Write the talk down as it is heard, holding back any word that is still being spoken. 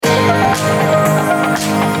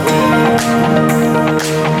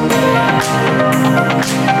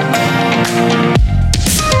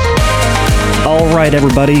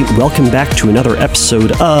everybody. Welcome back to another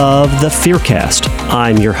episode of the Fearcast.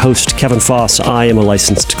 I'm your host, Kevin Foss. I am a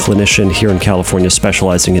licensed clinician here in California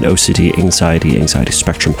specializing in OCD, anxiety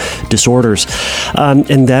spectrum disorders.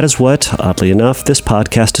 And that is what, oddly enough, this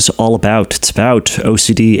podcast is all about. It's about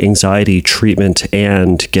OCD, anxiety, treatment,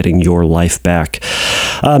 and getting your life back.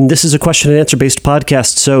 This is a question and answer based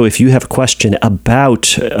podcast, so if you have a question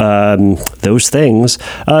about those things,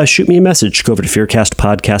 shoot me a message. Go over to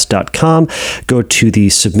fearcastpodcast.com, go to the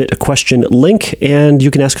submit a question link, and you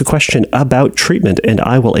can ask a question about treatment, and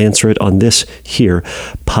I will answer it on this here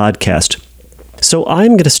podcast. So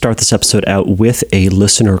I'm going to start this episode out with a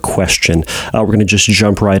listener question. We're going to just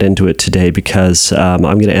jump right into it today because I'm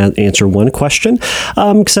going to answer one question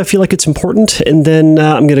because I feel like it's important. And then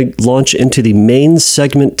I'm going to launch into the main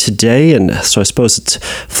segment today. And so I suppose it's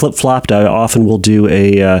flip-flopped. I often will do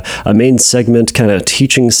a main segment kind of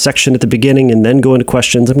teaching section at the beginning and then go into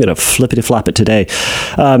questions. I'm going to flippity-flop it today.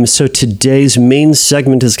 So today's main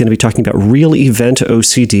segment is going to be talking about real event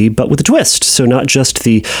OCD, but with a twist. So not just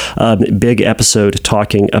the big episode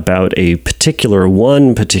talking about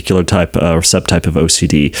one particular type or subtype of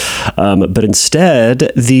OCD, but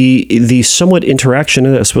instead the somewhat interaction,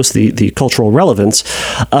 and I suppose the cultural relevance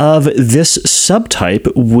of this subtype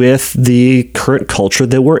with the current culture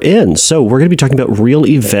that we're in. So we're going to be talking about real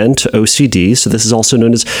event OCD. So this is also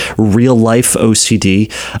known as real life OCD,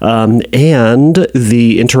 and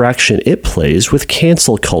the interaction it plays with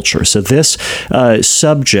cancel culture. So this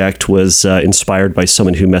subject was inspired by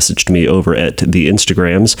someone who messaged me over at the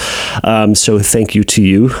Instagrams. So thank you to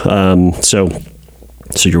you.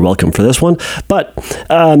 So you're welcome for this one. But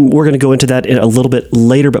we're going to go into that in a little bit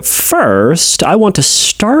later. But first, I want to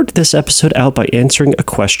start this episode out by answering a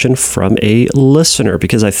question from a listener,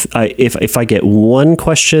 because if I get one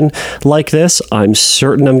question like this, I'm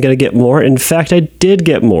certain I'm going to get more. In fact, I did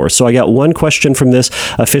get more. So I got one question from this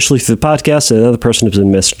officially through the podcast, and another person has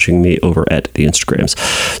been messaging me over at the Instagrams.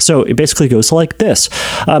 So it basically goes like this.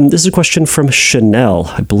 This is a question from Chanel.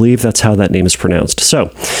 I believe that's how that name is pronounced.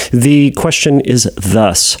 So the question is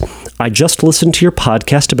thus: I just listened to your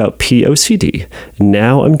podcast about POCD.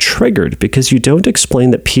 Now I'm triggered because you don't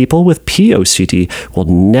explain that people with POCD will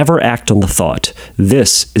never act on the thought.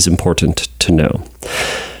 This is important to know.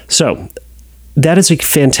 So that is a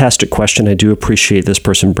fantastic question. I do appreciate this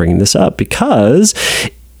person bringing this up because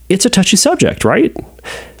it's a touchy subject, right?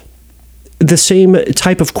 The same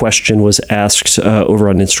type of question was asked over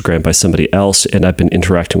on Instagram by somebody else, and I've been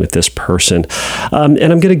interacting with this person. And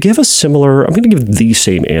I'm going to give the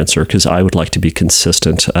same answer because I would like to be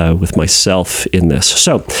consistent with myself in this.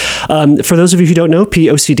 So for those of you who don't know,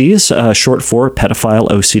 POCD is short for pedophile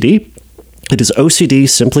OCD. It is OCD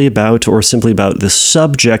simply about the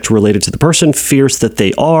subject related to the person fears that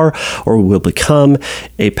they are or will become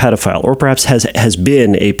a pedophile, or perhaps has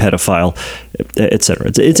been a pedophile,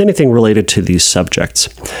 etc. It's anything related to these subjects.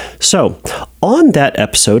 So on that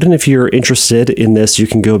episode, and if you're interested in this, you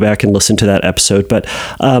can go back and listen to that episode, but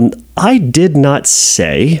I did not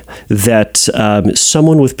say that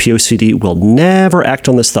someone with POCD will never act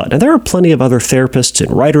on this thought. Now, there are plenty of other therapists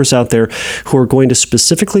and writers out there who are going to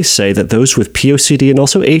specifically say that those with POCD and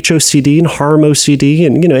also HOCD and harm OCD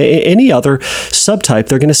and any other subtype,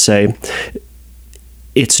 they're going to say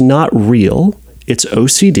it's not real, it's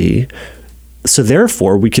OCD. So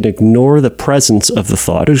therefore, we can ignore the presence of the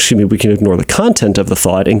thought, we can ignore the content of the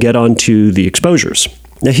thought and get on to the exposures.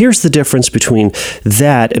 Now, here's the difference between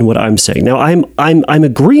that and what I'm saying. Now, I'm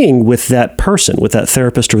agreeing with that person, with that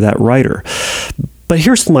therapist or that writer. But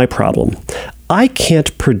here's my problem. I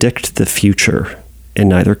can't predict the future, and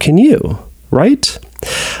neither can you, right?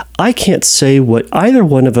 I can't say what either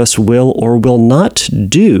one of us will or will not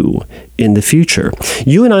do in the future.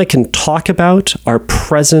 You and I can talk about our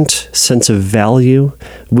present sense of value.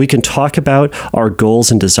 We can talk about our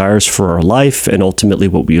goals and desires for our life and ultimately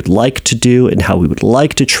what we would like to do and how we would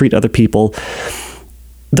like to treat other people.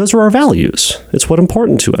 Those are our values. It's what's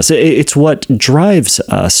important to us. It's what drives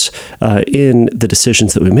us in the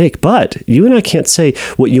decisions that we make. But you and I can't say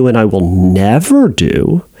what you and I will never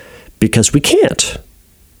do because we can't.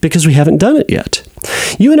 Because we haven't done it yet.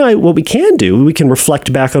 You and I, what we can do, we can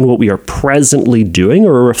reflect back on what we are presently doing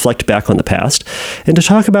or reflect back on the past and to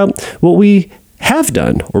talk about what we have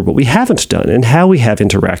done or what we haven't done and how we have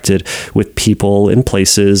interacted with people and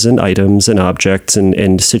places and items and objects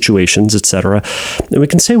and situations, etc. And we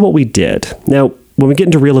can say what we did. Now, when we get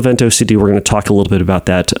into real event OCD, we're going to talk a little bit about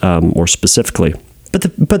that more specifically.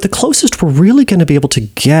 But the closest we're really going to be able to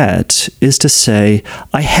get is to say,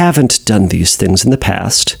 I haven't done these things in the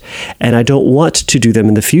past, and I don't want to do them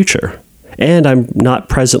in the future, and I'm not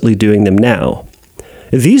presently doing them now.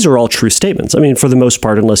 These are all true statements. I mean, for the most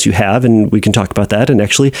part, unless you have, and we can talk about that. And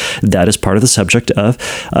actually, that is part of the subject of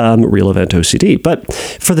real event OCD. But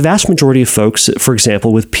for the vast majority of folks, for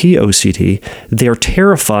example, with POCD, they're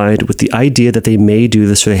terrified with the idea that they may do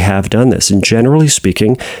this or they have done this. And generally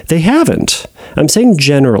speaking, they haven't. I'm saying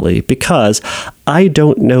generally because I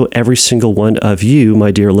don't know every single one of you,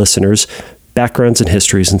 my dear listeners, backgrounds and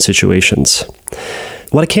histories and situations.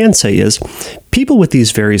 What I can say is people with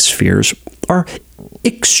these various fears are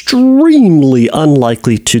extremely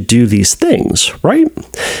unlikely to do these things, right?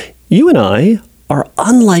 You and I are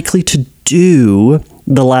unlikely to do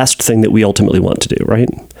the last thing that we ultimately want to do, right?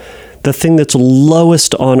 The thing that's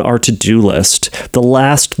lowest on our to-do list, the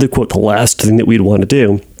last thing that we'd want to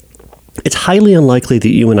do. It's highly unlikely that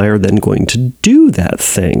you and I are then going to do that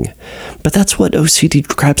thing. But that's what OCD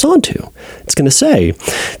grabs onto. It's going to say,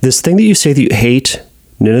 this thing that you say that you hate,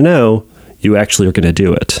 no, you actually are going to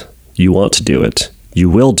do it. You want to do it. You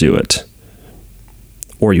will do it.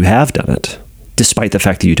 Or you have done it, despite the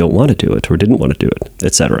fact that you don't want to do it or didn't want to do it,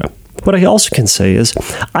 etc. What I also can say is,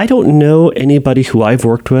 I don't know anybody who I've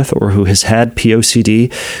worked with or who has had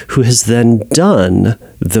POCD who has then done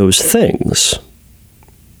those things.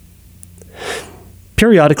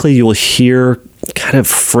 Periodically, you will hear kind of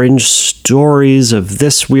fringe stories of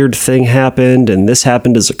this weird thing happened and this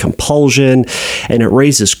happened as a compulsion, and it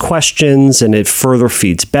raises questions and it further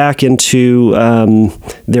feeds back into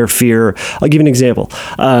their fear. I'll give you an example.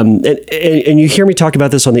 And you hear me talk about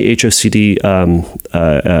this on the HOCD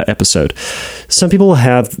episode. Some people will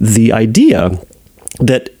have the idea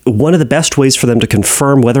that one of the best ways for them to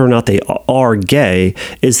confirm whether or not they are gay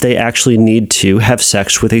is they actually need to have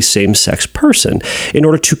sex with a same-sex person in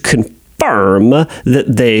order to confirm that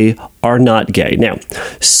they are not gay. Now,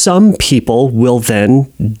 some people will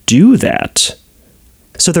then do that.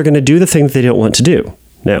 So they're going to do the thing that they don't want to do.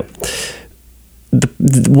 Now,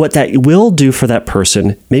 what that will do for that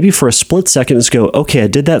person, maybe for a split second, is go, okay, I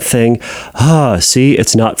did that thing. See,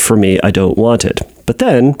 it's not for me. I don't want it. But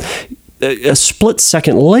then a split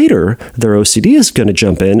second later, their OCD is going to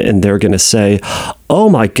jump in and they're going to say, oh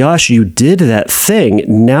my gosh, you did that thing.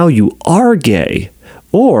 Now you are gay.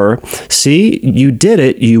 Or, see, you did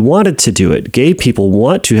it. You wanted to do it. Gay people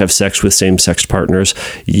want to have sex with same-sex partners.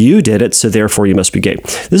 You did it, so therefore you must be gay.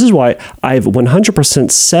 This is why I've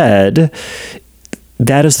 100% said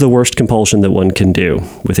that is the worst compulsion that one can do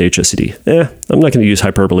with HOCD. I'm not going to use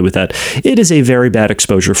hyperbole with that. It is a very bad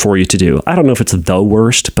exposure for you to do. I don't know if it's the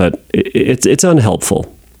worst, but it's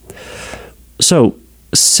unhelpful. So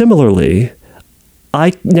similarly,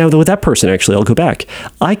 now with that person, actually, I'll go back.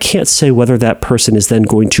 I can't say whether that person is then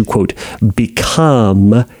going to, quote,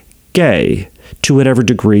 become gay to whatever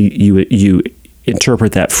degree you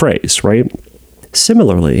interpret that phrase, right?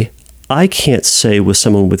 Similarly, I can't say with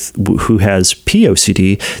someone who has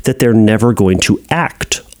POCD that they're never going to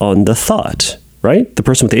act on the thought, right? The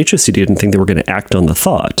person with HOCD didn't think they were going to act on the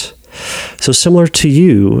thought. So similar to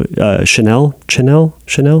you, Chanel?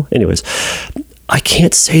 Anyways, I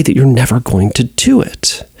can't say that you're never going to do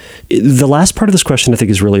it. The last part of this question I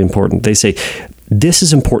think is really important. They say, this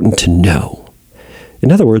is important to know.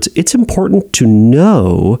 In other words, it's important to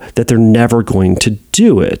know that they're never going to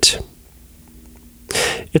do it.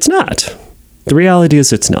 It's not. The reality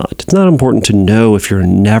is it's not. It's not important to know if you're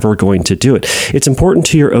never going to do it. It's important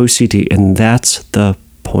to your OCD, and that's the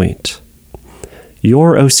point.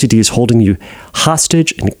 Your OCD is holding you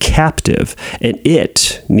hostage and captive, and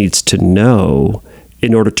it needs to know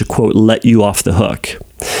in order to, quote, let you off the hook.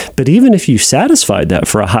 But even if you satisfied that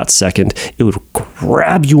for a hot second, it would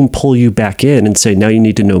grab you and pull you back in and say, now you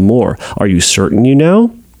need to know more. Are you certain you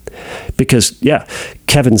know? Because, yeah,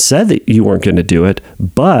 Kevin said that you weren't going to do it,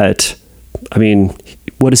 but, I mean,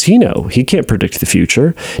 what does he know? He can't predict the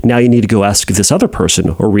future. Now you need to go ask this other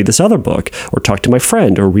person or read this other book or talk to my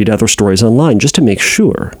friend or read other stories online just to make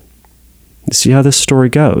sure. You see how this story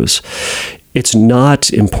goes? It's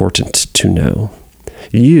not important to know.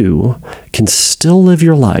 You can still live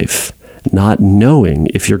your life not knowing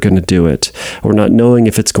if you're going to do it or not knowing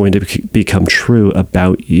if it's going to become true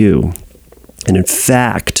about you. And in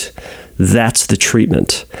fact, that's the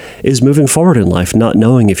treatment, is moving forward in life, not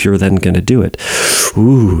knowing if you're then going to do it.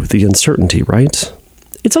 Ooh, the uncertainty, right?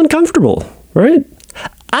 It's uncomfortable, right?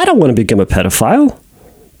 I don't want to become a pedophile,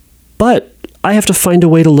 but I have to find a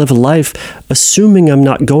way to live a life assuming I'm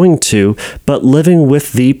not going to, but living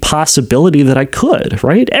with the possibility that I could,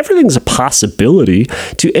 right? Everything's a possibility.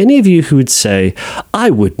 To any of you who would say,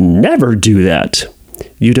 I would never do that,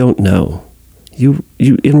 you don't know. You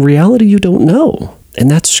in reality, you don't know. And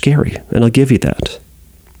that's scary. And I'll give you that.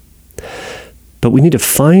 But we need to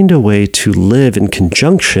find a way to live in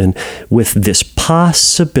conjunction with this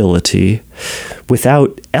possibility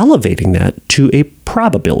without elevating that to a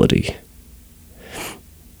probability.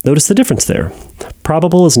 Notice the difference there.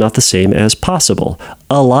 Probable is not the same as possible.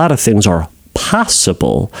 A lot of things are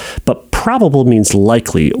possible, but probable means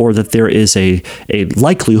likely, or that there is a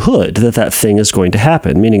likelihood that that thing is going to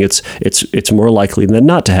happen, meaning it's more likely than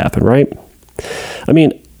not to happen, right? I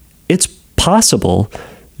mean, it's possible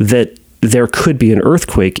that there could be an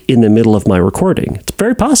earthquake in the middle of my recording. It's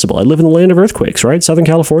very possible. I live in the land of earthquakes, right? Southern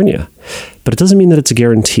California. But it doesn't mean that it's a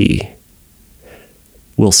guarantee.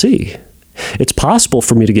 We'll see. It's possible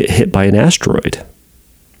for me to get hit by an asteroid,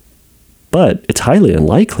 but it's highly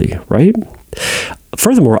unlikely, right?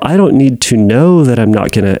 Furthermore, I don't need to know that I'm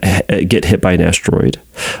not going to get hit by an asteroid,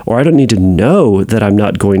 or I don't need to know that I'm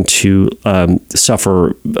not going to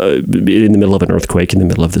suffer in the middle of an earthquake in the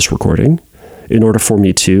middle of this recording in order for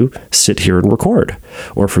me to sit here and record,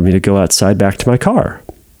 or for me to go outside back to my car.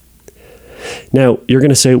 Now, you're going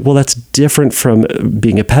to say, well, that's different from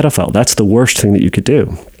being a pedophile. That's the worst thing that you could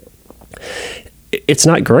do. It's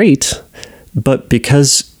not great, but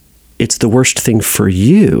because it's the worst thing for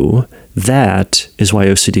you, that is why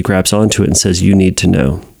OCD grabs onto it and says you need to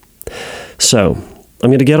know. So I'm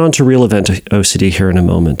going to get onto real event OCD here in a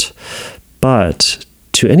moment. But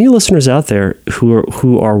to any listeners out there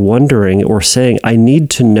who are wondering or saying, I need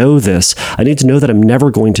to know this, I need to know that I'm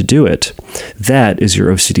never going to do it, that is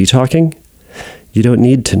your OCD talking. You don't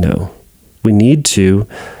need to know. We need to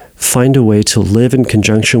find a way to live in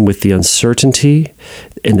conjunction with the uncertainty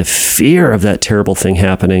and the fear of that terrible thing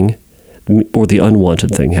happening, or the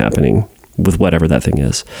unwanted thing happening, with whatever that thing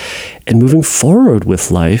is, and moving forward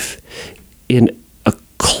with life with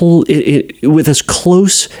as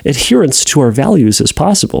close adherence to our values as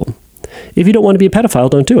possible. If you don't want to be a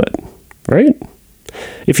pedophile, don't do it, right?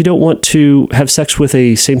 If you don't want to have sex with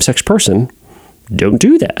a same-sex person, don't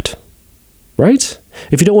do that, right?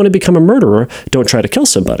 If you don't want to become a murderer, don't try to kill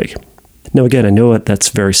somebody. Now, again, I know that's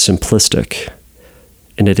very simplistic,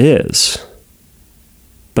 and it is,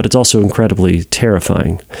 but it's also incredibly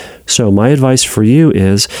terrifying. So my advice for you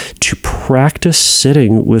is to practice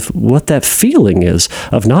sitting with what that feeling is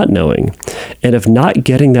of not knowing and of not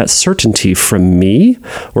getting that certainty from me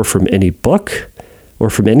or from any book or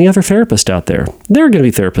from any other therapist out there. There are going to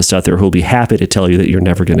be therapists out there who will be happy to tell you that you're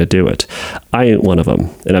never going to do it. I ain't one of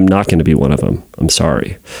them, and I'm not going to be one of them. I'm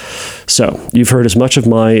sorry. So you've heard as much of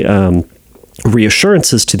my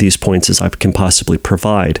reassurances to these points as I can possibly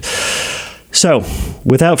provide. So,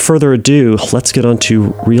 without further ado, let's get on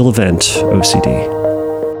to real event OCD.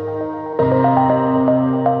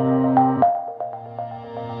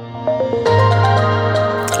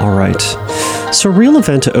 All right. So real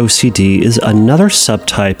event OCD is another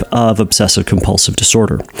subtype of obsessive compulsive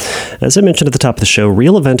disorder. As I mentioned at the top of the show,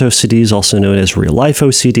 real event OCD is also known as real life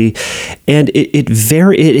OCD, and it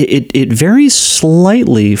varies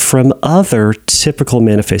slightly from other typical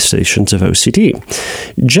manifestations of OCD.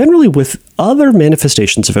 Generally, with other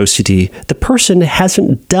manifestations of OCD, the person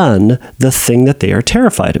hasn't done the thing that they are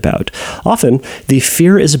terrified about. Often, the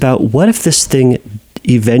fear is about, what if this thing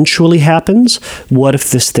eventually happens? What if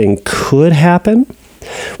this thing could happen?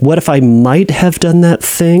 What if I might have done that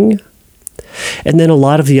thing? And then a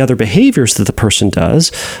lot of the other behaviors that the person does,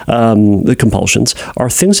 the compulsions, are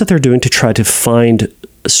things that they're doing to try to find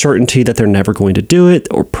certainty that they're never going to do it,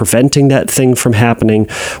 or preventing that thing from happening,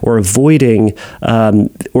 or avoiding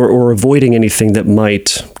or avoiding anything that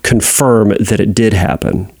might confirm that it did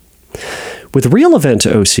happen. With real event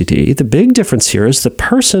OCD, the big difference here is the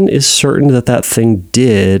person is certain that that thing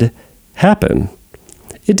did happen.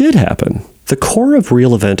 It did happen. The core of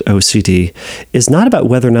real event OCD is not about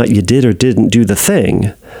whether or not you did or didn't do the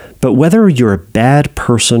thing, but whether you're a bad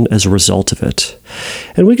person as a result of it.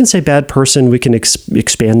 And we can say bad person, we can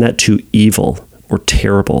expand that to evil, or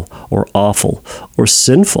terrible, or awful, or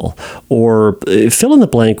sinful, or fill in the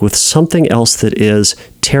blank with something else that is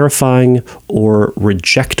terrifying or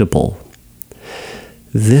rejectable.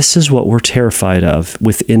 This is what we're terrified of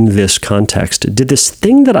within this context. Did this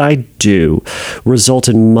thing that I do result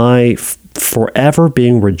in my forever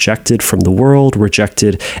being rejected from the world,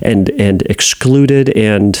 rejected and excluded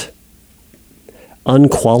and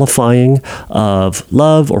unqualifying of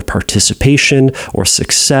love or participation or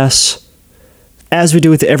success? As we do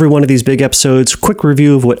with every one of these big episodes, quick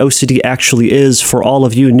review of what OCD actually is for all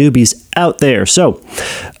of you newbies out there. So,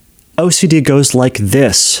 OCD goes like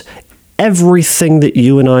this. Everything that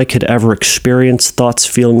you and I could ever experience, thoughts,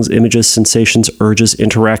 feelings, images, sensations, urges,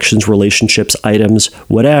 interactions, relationships, items,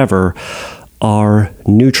 whatever, are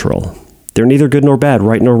neutral. They're neither good nor bad,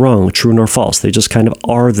 right nor wrong, true nor false. They just kind of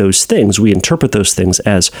are those things. We interpret those things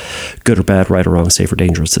as good or bad, right or wrong, safe or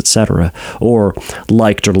dangerous, etc., or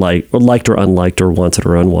liked or unliked, or wanted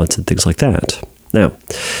or unwanted, things like that. Now,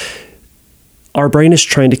 our brain is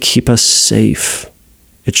trying to keep us safe.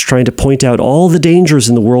 It's trying to point out all the dangers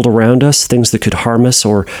in the world around us, things that could harm us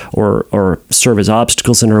or serve as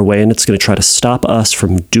obstacles in our way, and it's going to try to stop us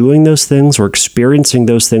from doing those things or experiencing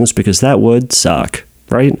those things, because that would suck,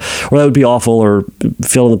 right? Or that would be awful, or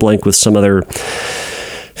fill in the blank with some other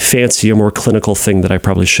fancy or more clinical thing that I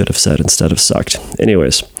probably should have said instead of sucked.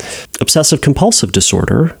 Anyways, obsessive compulsive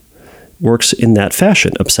disorder works in that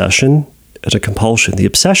fashion. Obsession as a compulsion. The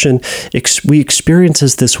obsession we experience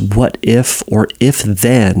as this what if or if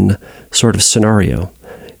then sort of scenario.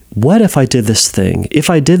 What if I did this thing? If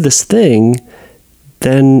I did this thing,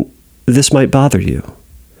 then this might bother you.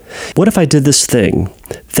 What if I did this thing?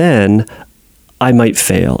 Then I might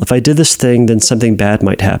fail. If I did this thing, then something bad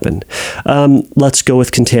might happen. Let's go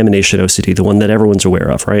with contamination OCD, the one that everyone's aware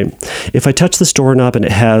of, right? If I touch this doorknob and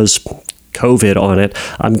it has COVID on it,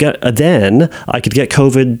 then I could get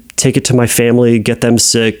COVID, take it to my family, get them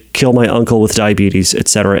sick, kill my uncle with diabetes,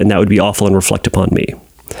 etc., and that would be awful and reflect upon me.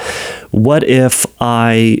 What if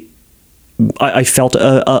I felt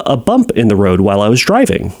a bump in the road while I was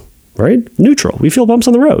driving, right? Neutral. We feel bumps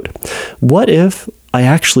on the road. What if I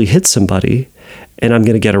actually hit somebody and I'm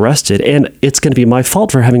going to get arrested, and it's going to be my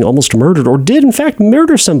fault for having almost murdered or did in fact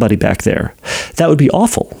murder somebody back there? That would be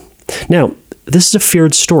awful. Now, this is a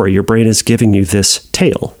feared story. Your brain is giving you this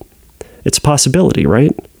tale. It's a possibility,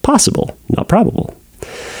 right? Possible, not probable.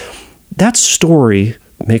 That story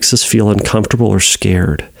makes us feel uncomfortable or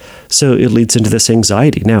scared. So it leads into this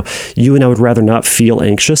anxiety. Now, you and I would rather not feel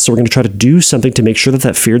anxious, so we're going to try to do something to make sure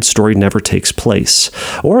that feared story never takes place.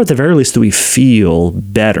 Or at the very least, that we feel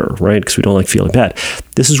better, right? Because we don't like feeling bad.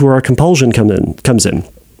 This is where our compulsion comes in.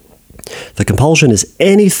 The compulsion is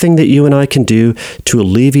anything that you and I can do to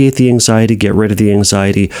alleviate the anxiety, get rid of the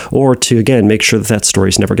anxiety, or to, again, make sure that story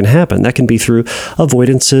is never going to happen. That can be through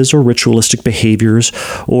avoidances or ritualistic behaviors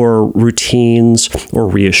or routines or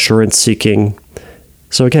reassurance seeking.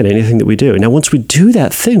 So again, anything that we do. Now, once we do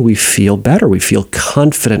that thing, we feel better. We feel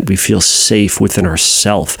confident. We feel safe within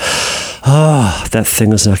ourselves. That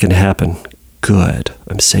thing is not going to happen. Good.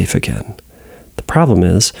 I'm safe again. The problem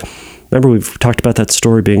is, remember, we've talked about that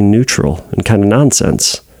story being neutral and kind of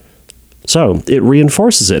nonsense. So it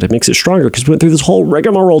reinforces it. It makes it stronger because we went through this whole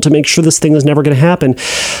rigmarole to make sure this thing is never going to happen.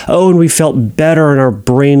 Oh, and we felt better, and our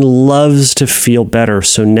brain loves to feel better.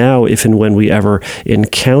 So now if and when we ever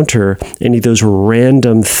encounter any of those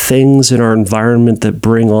random things in our environment that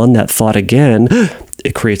bring on that thought again,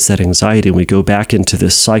 it creates that anxiety, and we go back into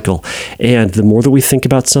this cycle. And the more that we think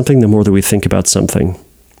about something, the more that we think about something.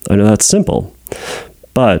 I know that's simple.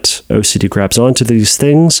 But OCD grabs onto these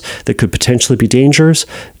things that could potentially be dangers,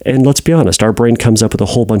 and let's be honest, our brain comes up with a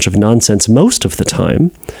whole bunch of nonsense most of the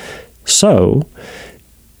time. So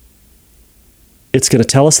it's going to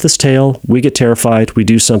tell us this tale, we get terrified, we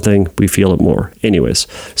do something, we feel it more. Anyways,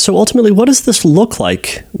 so ultimately, what does this look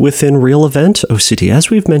like within real event OCD? As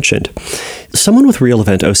we've mentioned, someone with real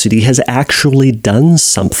event OCD has actually done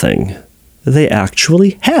something. They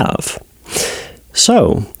actually have.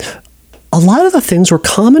 So a lot of the things, or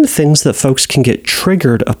common things that folks can get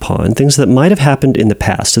triggered upon, things that might have happened in the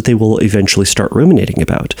past that they will eventually start ruminating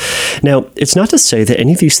about. Now, it's not to say that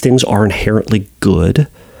any of these things are inherently good.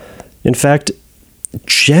 In fact,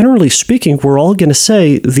 generally speaking, we're all going to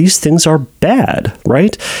say these things are bad,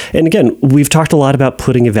 right? And again, we've talked a lot about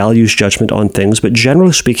putting a values judgment on things, but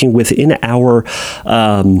generally speaking, within our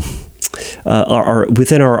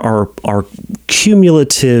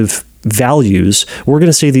cumulative values, we're going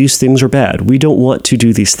to say these things are bad. We don't want to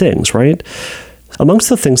do these things, right? Amongst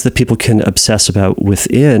the things that people can obsess about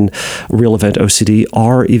within real event OCD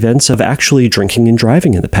are events of actually drinking and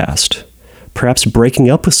driving in the past. Perhaps breaking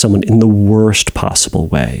up with someone in the worst possible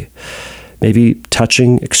way. Maybe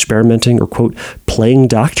touching, experimenting, or, quote, playing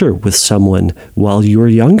doctor with someone while you were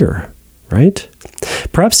younger, right?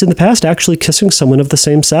 Perhaps in the past, actually kissing someone of the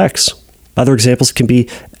same sex. Other examples can be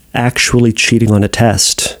actually cheating on a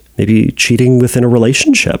test. Maybe cheating within a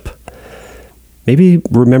relationship. Maybe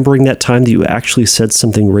remembering that time that you actually said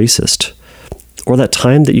something racist. Or that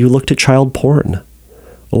time that you looked at child porn.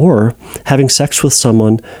 Or having sex with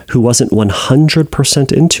someone who wasn't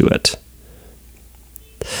 100% into it.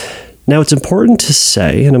 Now, it's important to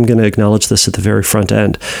say, and I'm going to acknowledge this at the very front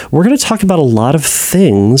end, we're going to talk about a lot of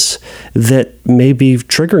things that may be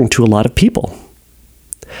triggering to a lot of people.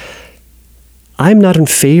 I'm not in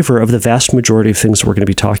favor of the vast majority of things we're going to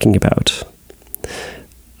be talking about.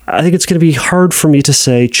 I think it's going to be hard for me to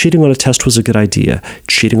say cheating on a test was a good idea.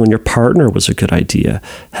 Cheating on your partner was a good idea.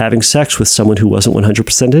 Having sex with someone who wasn't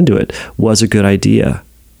 100% into it was a good idea.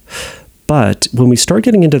 But when we start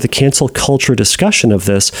getting into the cancel culture discussion of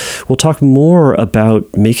this, we'll talk more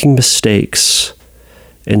about making mistakes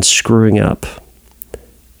and screwing up,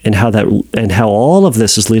 and how all of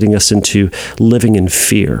this is leading us into living in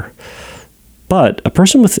fear. But a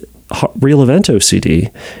person with real event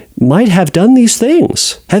OCD might have done these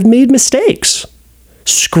things, have made mistakes,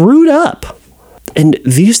 screwed up. And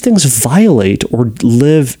these things violate or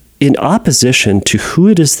live in opposition to who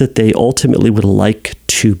it is that they ultimately would like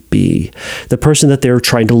to be, the person that they're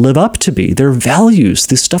trying to live up to be, their values,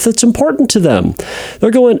 the stuff that's important to them.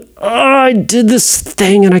 They're going, I did this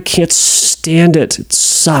thing and I can't stand it. It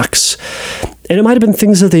sucks. And it might have been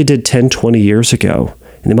things that they did 10, 20 years ago.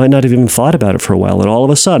 And they might not have even thought about it for a while. And all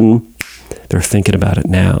of a sudden, they're thinking about it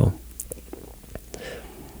now.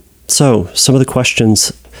 So some of the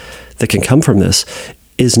questions that can come from this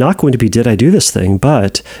is not going to be, did I do this thing?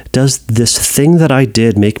 But does this thing that I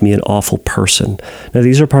did make me an awful person? Now,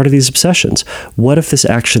 these are part of these obsessions. What if this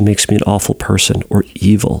action makes me an awful person or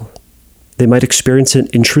evil? They might experience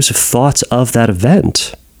intrusive thoughts of that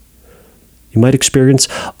event. You might experience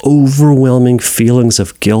overwhelming feelings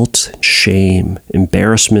of guilt, shame,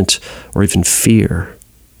 embarrassment, or even fear.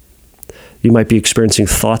 You might be experiencing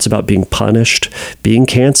thoughts about being punished, being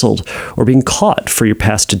canceled, or being caught for your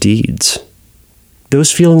past deeds.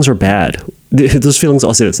 Those feelings are bad. Those feelings,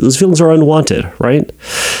 I'll say this, those feelings are unwanted, right?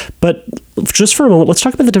 But just for a moment, let's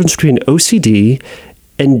talk about the difference between OCD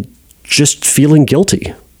and just feeling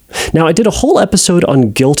guilty. Now, I did a whole episode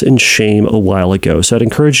on guilt and shame a while ago, so I'd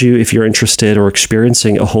encourage you, if you're interested or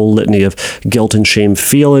experiencing a whole litany of guilt and shame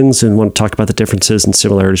feelings and want to talk about the differences and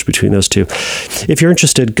similarities between those two, if you're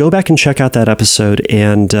interested, go back and check out that episode,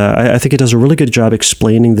 and I think it does a really good job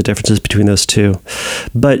explaining the differences between those two.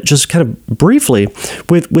 But just kind of briefly,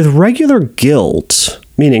 with regular guilt,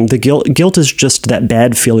 meaning the guilt is just that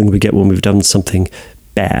bad feeling we get when we've done something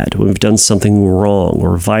bad, when we've done something wrong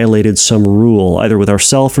or violated some rule, either with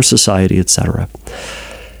ourselves or society, etc.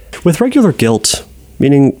 With regular guilt,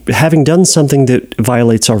 meaning having done something that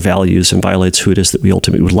violates our values and violates who it is that we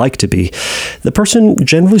ultimately would like to be, the person,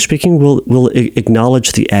 generally speaking, will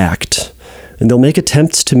acknowledge the act, and they'll make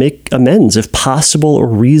attempts to make amends if possible or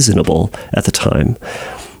reasonable at the time.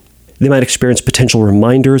 They might experience potential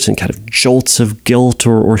reminders and kind of jolts of guilt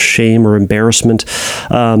or shame or embarrassment.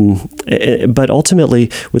 But ultimately,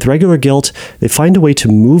 with regular guilt, they find a way to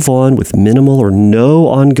move on with minimal or no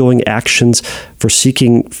ongoing actions for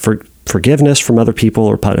seeking forgiveness from other people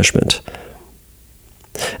or punishment.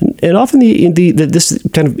 And often this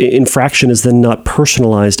kind of infraction is then not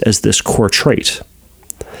personalized as this core trait.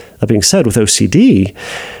 That being said, with OCD,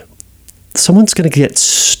 someone's going to get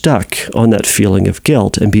stuck on that feeling of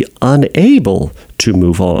guilt and be unable to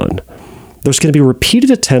move on. There's going to be repeated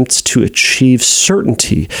attempts to achieve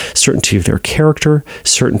certainty of their character,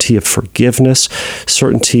 certainty of forgiveness,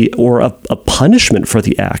 certainty or a punishment for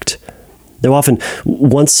the act. Now, often,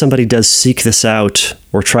 once somebody does seek this out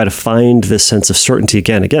or try to find this sense of certainty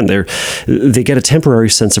again, they get a temporary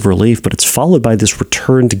sense of relief, but it's followed by this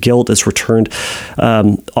returned guilt, this returned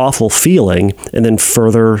awful feeling, and then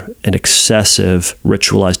further and excessive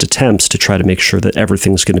ritualized attempts to try to make sure that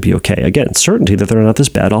everything's going to be okay. Again, certainty that they're not this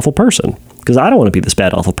bad, awful person, because I don't want to be this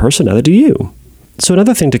bad, awful person, neither do you. So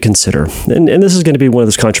another thing to consider, and this is going to be one of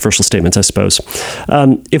those controversial statements, I suppose.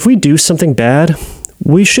 If we do something bad,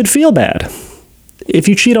 we should feel bad. If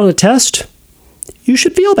you cheat on a test, you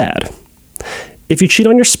should feel bad. If you cheat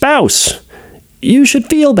on your spouse, you should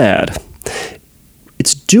feel bad.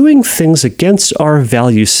 It's doing things against our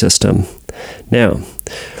value system. Now,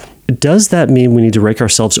 does that mean we need to rake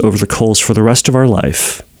ourselves over the coals for the rest of our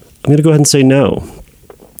life? I'm going to go ahead and say no.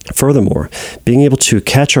 Furthermore, being able to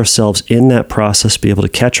catch ourselves in that process, be able to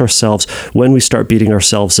catch ourselves when we start beating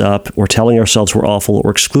ourselves up or telling ourselves we're awful or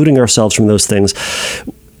excluding ourselves from those things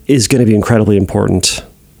is going to be incredibly important.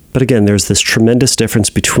 But again, there's this tremendous difference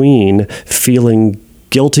between feeling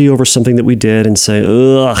guilty over something that we did and say,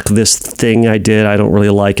 ugh, this thing I did, I don't really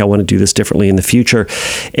like, I want to do this differently in the future,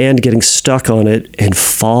 and getting stuck on it and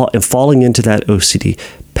falling into that OCD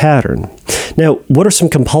pattern. Now, what are some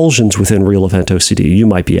compulsions within real event OCD? You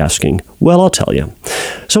might be asking. Well, I'll tell you.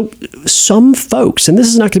 So some folks, and this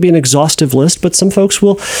is not going to be an exhaustive list, but some folks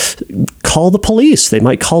will call the police. They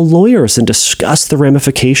might call lawyers and discuss the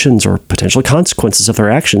ramifications or potential consequences of their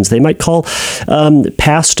actions. They might call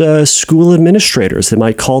past school administrators. They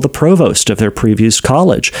might call the provost of their previous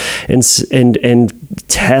college and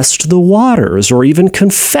test the waters, or even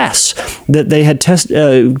confess that they had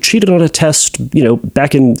cheated on a test,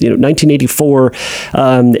 back in 1984,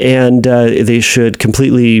 and they should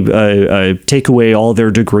completely take away all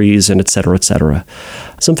their degrees, and et cetera, et cetera.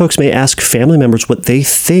 Some folks may ask family members what they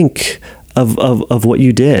think of what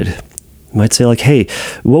you did. You might say, like, hey,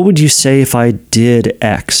 what would you say if I did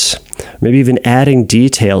X? Maybe even adding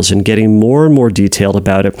details and getting more and more detailed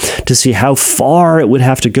about it to see how far it would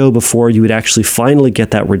have to go before you would actually finally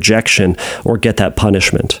get that rejection or get that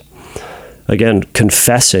punishment. Again,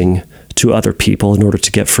 confessing to other people in order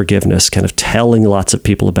to get forgiveness, kind of telling lots of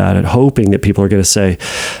people about it, hoping that people are going to say,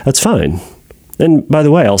 that's fine. And by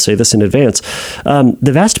the way, I'll say this in advance,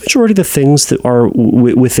 the vast majority of the things that are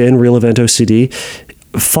within real event OCD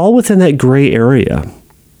fall within that gray area.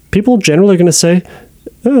 People generally are going to say,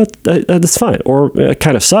 that's fine, or it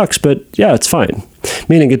kind of sucks, but yeah, it's fine.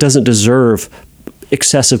 Meaning it doesn't deserve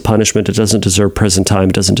excessive punishment, it doesn't deserve prison time,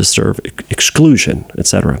 it doesn't deserve exclusion,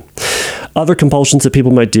 etc. Other compulsions that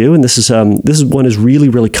people might do, and this is one is really,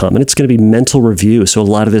 really common. It's going to be mental review. So a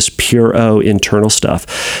lot of this pure internal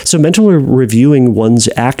stuff. So mentally reviewing one's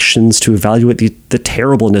actions to evaluate the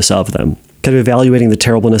terribleness of them. Kind of evaluating the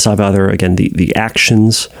terribleness of either, again, the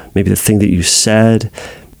actions, maybe the thing that you said,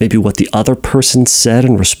 maybe what the other person said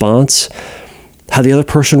in response, how the other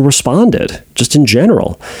person responded, just in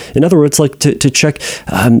general. In other words, like to check,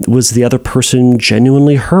 was the other person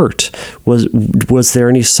genuinely hurt? Was there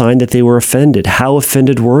any sign that they were offended? How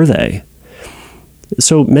offended were they?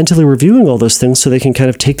 So mentally reviewing all those things so they can kind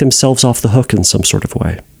of take themselves off the hook in some sort of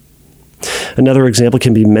way. Another example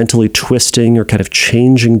can be mentally twisting or kind of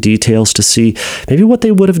changing details to see maybe what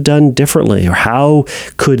they would have done differently, or how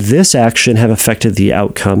could this action have affected the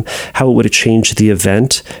outcome, how it would have changed the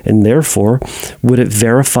event, and therefore would it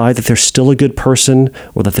verify that they're still a good person,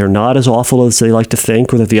 or that they're not as awful as they like to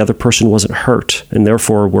think, or that the other person wasn't hurt, and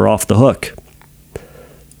therefore we're off the hook.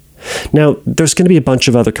 Now, there's going to be a bunch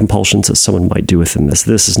of other compulsions that someone might do within this.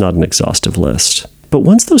 This is not an exhaustive list. But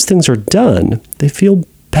once those things are done, they feel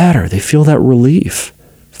better. They feel that relief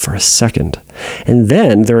for a second. And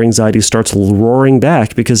then their anxiety starts roaring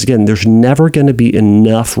back because, again, there's never going to be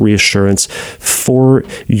enough reassurance for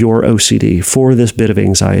your OCD, for this bit of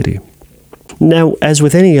anxiety. Now, as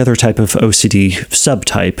with any other type of OCD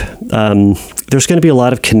subtype, there's going to be a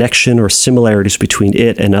lot of connection or similarities between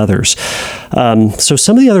it and others. So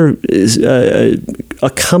some of the other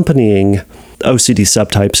accompanying OCD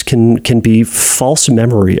subtypes can be false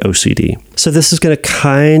memory OCD. So this is going to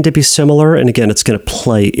kind of be similar, and again, it's going to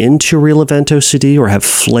play into real event OCD or have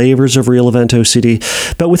flavors of real event OCD.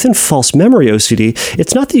 But within false memory OCD,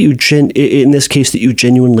 it's not that you in this case that you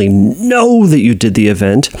genuinely know that you did the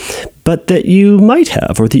event, but that you might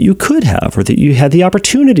have, or that you could have, or that you had the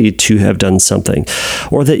opportunity to have done something,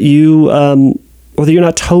 or that you're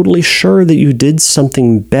not totally sure that you did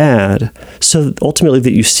something bad, so ultimately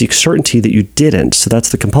that you seek certainty that you didn't. So that's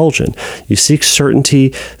the compulsion. You seek certainty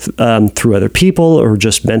through other people, or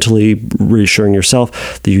just mentally reassuring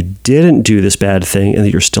yourself that you didn't do this bad thing and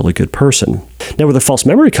that you're still a good person. Now, where the false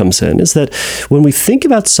memory comes in is that when we think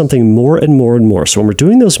about something more and more and more, so when we're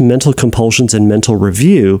doing those mental compulsions and mental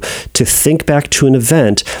review to think back to an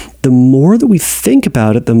event, the more that we think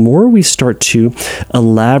about it, the more we start to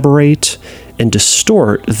elaborate and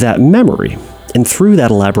distort that memory. And through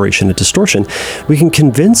that elaboration and distortion, we can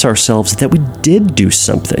convince ourselves that we did do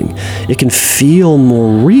something. It can feel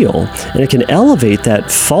more real, and it can elevate that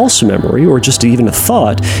false memory, or just even a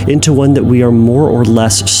thought, into one that we are more or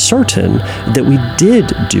less certain that we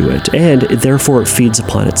did do it, and therefore it feeds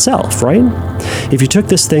upon itself, right? If you took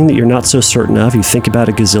this thing that you're not so certain of, you think about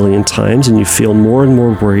it a gazillion times, and you feel more and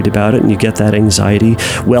more worried about it, and you get that anxiety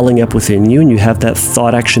welling up within you, and you have that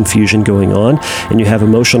thought-action fusion going on, and you have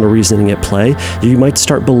emotional reasoning at play, you might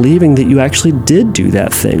start believing that you actually did do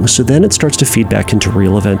that thing. So then it starts to feed back into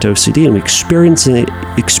real event OCD, and we experience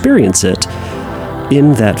it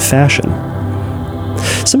in that fashion.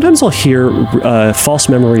 Sometimes I'll hear false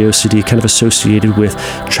memory OCD kind of associated with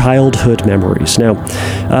childhood memories. Now,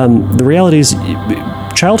 the reality is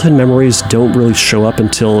childhood memories don't really show up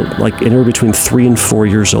until like anywhere between 3 and 4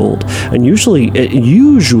 years old, and usually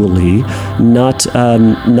not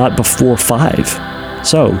before 5.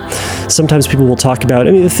 So sometimes people will talk about,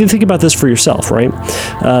 think about this for yourself, right?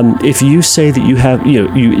 If you say that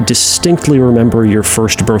you distinctly remember your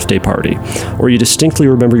first birthday party, or you distinctly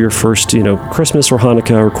remember your first, Christmas or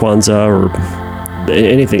Hanukkah or Kwanzaa or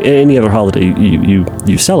any other holiday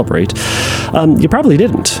you celebrate, you probably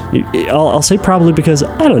didn't. I'll say probably because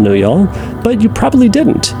I don't know y'all, but you probably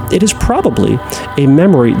didn't. It is probably a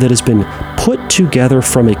memory that has been put together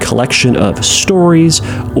from a collection of stories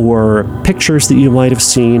or pictures that you might have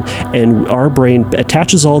seen, and our brain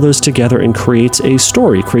attaches all those together and creates a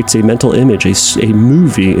story, creates a mental image, a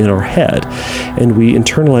movie in our head, and we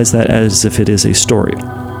internalize that as if it is a story.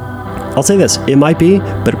 I'll say this, it might be,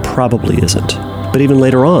 but it probably isn't. But even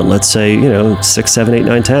later on, let's say, 6, 7, 8,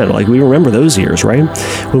 9, 10, like we remember those years, right?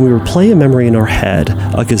 When we replay a memory in our head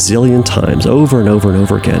a gazillion times over and over and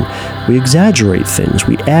over again, we exaggerate things,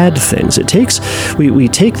 we add things. We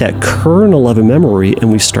take that kernel of a memory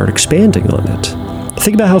and we start expanding on it.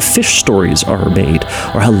 Think about how fish stories are made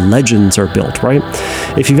or how legends are built, right?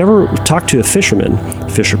 If you've ever talked to a fisherman,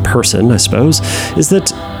 fisher person, I suppose, is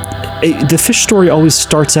that the fish story always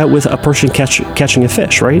starts out with a person catching a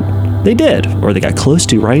fish, right? They did, or they got close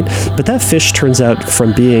to, right? But that fish turns out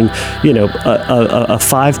from being, a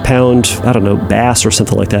 5-pound, bass or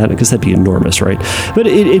something like that. I guess that'd be enormous, right? But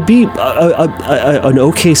it'd be an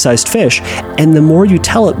okay-sized fish. And the more you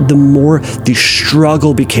tell it, the more the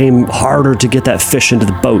struggle became harder to get that fish into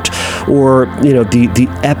the boat. Or, the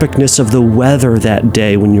epicness of the weather that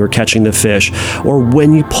day when you were catching the fish. Or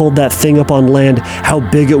when you pulled that thing up on land, how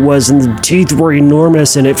big it was and the teeth were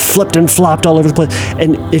enormous and it flipped and flopped all over the place.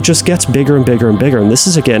 And it just gets bigger and bigger and bigger. And this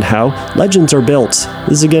is again how legends are built.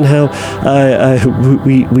 This is again how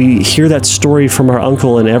we hear that story from our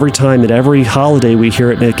uncle, and every time at every holiday we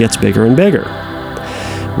hear it and it gets bigger and bigger.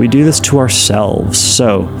 We do this to ourselves.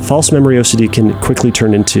 So false memory OCD can quickly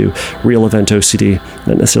turn into real event OCD,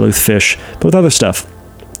 not necessarily with fish, but with other stuff.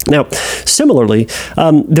 Now, similarly,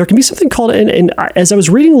 there can be something called, and as I was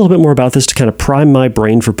reading a little bit more about this to kind of prime my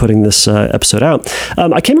brain for putting this episode out,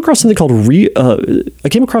 I came across something called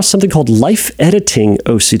life editing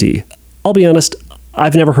OCD. I'll be honest,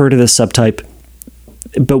 I've never heard of this subtype,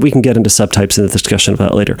 but we can get into subtypes in the discussion about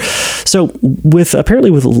that later. So with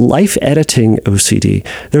life editing OCD,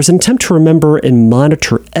 there's an attempt to remember and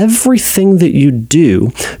monitor everything that you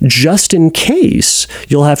do just in case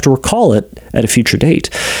you'll have to recall it at a future date.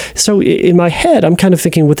 So in my head, I'm kind of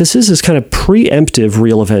thinking what this is kind of preemptive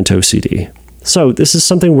real event OCD. So this is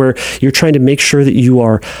something where you're trying to make sure that you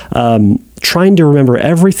are trying to remember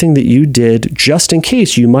everything that you did just in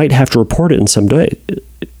case you might have to report it someday.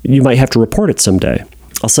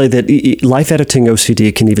 I'll say that life editing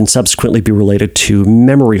OCD can even subsequently be related to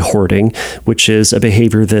memory hoarding, which is a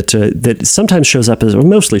behavior that sometimes shows up as, or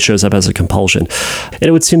mostly shows up as a compulsion. And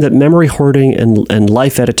it would seem that memory hoarding and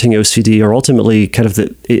life editing OCD are ultimately kind of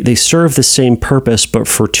they serve the same purpose, but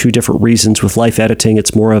for two different reasons. With life editing,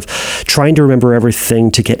 it's more of trying to remember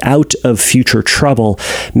everything to get out of future trouble.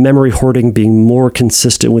 Memory hoarding being more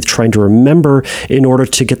consistent with trying to remember in order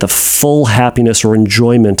to get the full happiness or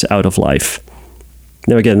enjoyment out of life.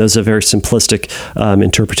 Now, again, those are very simplistic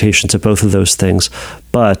interpretations of both of those things,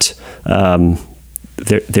 but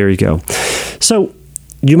there you go. So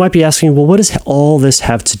you might be asking, well, what does all this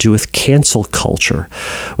have to do with cancel culture?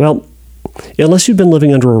 Well, unless you've been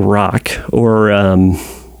living under a rock, or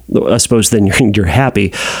I suppose then you're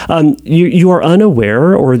happy, you are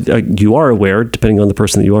unaware, or you are aware, depending on the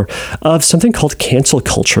person that you are, of something called cancel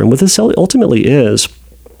culture. And what this ultimately is,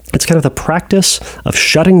 it's kind of the practice of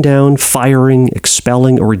shutting down, firing,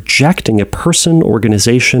 expelling, or rejecting a person,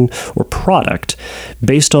 organization, or product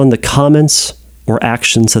based on the comments or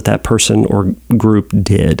actions that person or group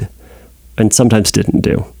did, and sometimes didn't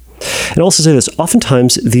do. And I'll also say this,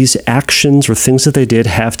 oftentimes these actions or things that they did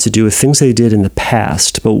have to do with things they did in the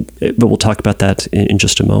past, but we'll talk about that in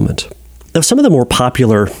just a moment. Now, some of the more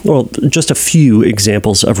popular, well, just a few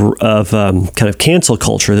examples of kind of cancel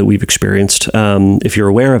culture that we've experienced, if you're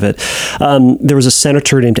aware of it. There was a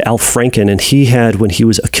senator named Al Franken, and he had, when he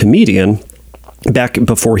was a comedian, back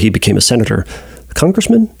before he became a senator,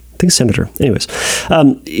 congressman? I think senator. Anyways,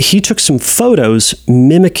 he took some photos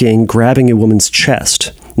mimicking grabbing a woman's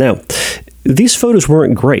chest. Now, these photos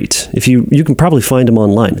weren't great. If you can probably find them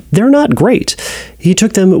online. They're not great. He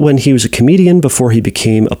took them when he was a comedian before he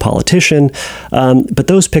became a politician, but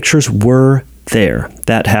those pictures were there.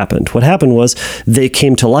 That happened. What happened was they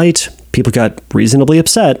came to light. People got reasonably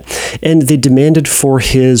upset, and they demanded for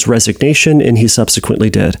his resignation, and he subsequently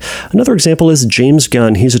did. Another example is James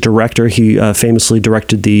Gunn. He's a director. He famously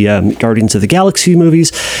directed the Guardians of the Galaxy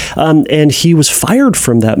movies, and he was fired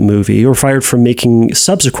from that movie, or fired from making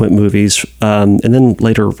subsequent movies, and then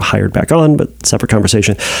later hired back on, but separate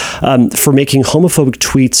conversation, for making homophobic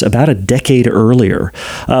tweets about a decade earlier.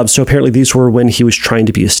 So apparently these were when he was trying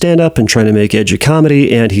to be a stand-up and trying to make edgy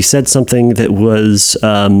comedy, and he said something that was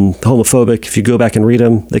homophobic. If you go back and read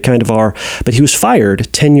them, they kind of are. But he was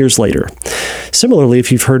fired 10 years later. Similarly,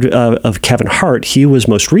 if you've heard of Kevin Hart, he was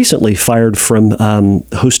most recently fired from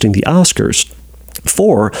hosting the Oscars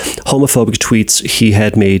for homophobic tweets he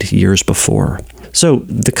had made years before. So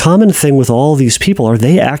the common thing with all these people are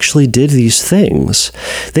they actually did these things.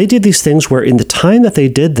 They did these things where in the time that they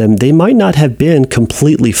did them, they might not have been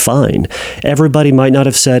completely fine. Everybody might not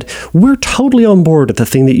have said, we're totally on board with the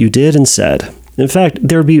thing that you did and said. In fact,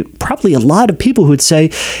 there would be probably a lot of people who would say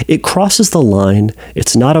it crosses the line,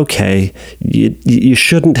 it's not okay, you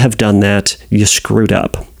shouldn't have done that, you screwed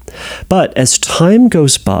up. But as time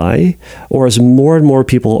goes by, or as more and more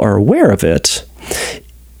people are aware of it,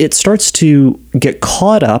 it starts to get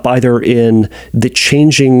caught up either in the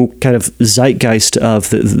changing kind of zeitgeist of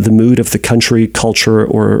the mood of the country, culture,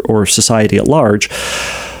 or society at large,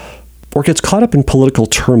 or gets caught up in political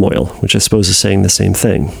turmoil, which I suppose is saying the same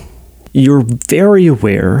thing. You're very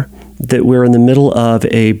aware that we're in the middle of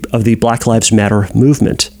the Black Lives Matter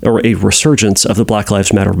movement, or a resurgence of the Black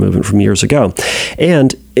Lives Matter movement from years ago.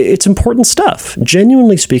 And it's important stuff.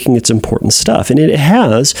 Genuinely speaking, it's important stuff. And it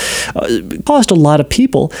has caused a lot of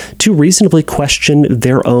people to reasonably question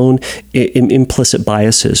their own implicit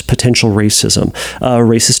biases, potential racism,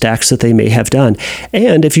 racist acts that they may have done.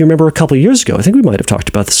 And if you remember a couple of years ago, I think we might have talked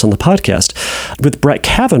about this on the podcast, with Brett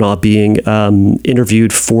Kavanaugh being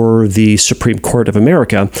interviewed for the Supreme Court of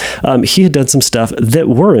America, he had done some stuff that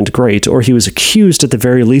weren't great, or he was accused at the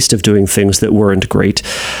very least of doing things that weren't great.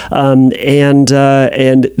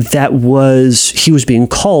 And that was, he was being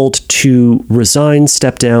called to resign,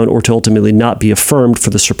 step down, or to ultimately not be affirmed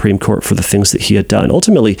for the Supreme Court for the things that he had done.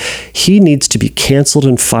 Ultimately, he needs to be canceled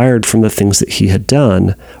and fired from the things that he had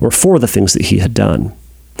done, or for the things that he had done.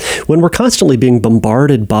 When we're constantly being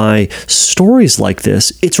bombarded by stories like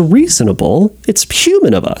this, it's reasonable, it's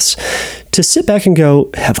human of us, to sit back and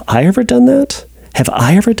go, have I ever done that? Have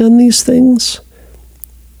I ever done these things?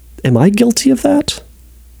 Am I guilty of that?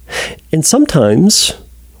 And sometimes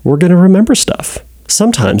we're going to remember stuff.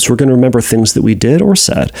 Sometimes we're going to remember things that we did or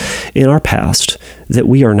said in our past that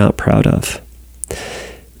we are not proud of.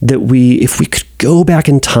 That if we could go back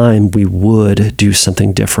in time, we would do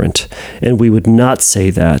something different. And we would not say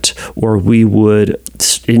that, or we would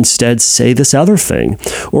instead say this other thing,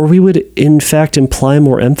 or we would in fact imply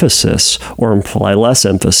more emphasis, or imply less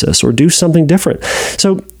emphasis, or do something different.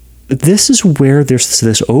 So this is where there's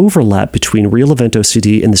this overlap between real event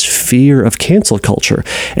OCD and this fear of cancel culture,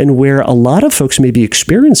 and where a lot of folks may be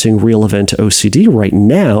experiencing real event OCD right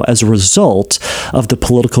now as a result of the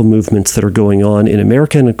political movements that are going on in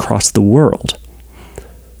America and across the world.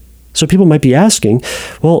 So people might be asking,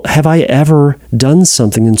 well, have I ever done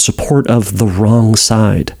something in support of the wrong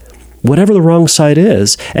side? Whatever the wrong side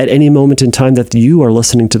is at any moment in time that you are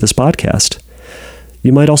listening to this podcast.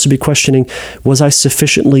 You might also be questioning, was I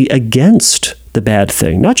sufficiently against the bad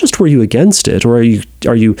thing? Not just were you against it, or are you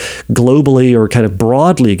globally or kind of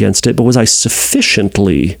broadly against it, but was I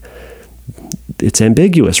sufficiently, it's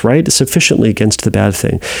ambiguous, right? Sufficiently against the bad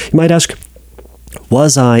thing. You might ask,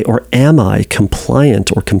 was I or am I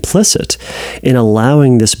compliant or complicit in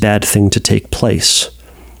allowing this bad thing to take place?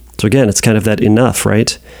 So again, it's kind of that enough,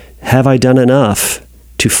 right? Have I done enough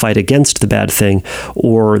to fight against the bad thing,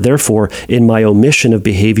 or therefore in my omission of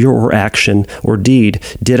behavior or action or deed,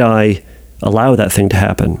 did I allow that thing to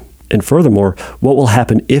happen? And furthermore, what will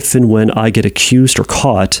happen if and when I get accused or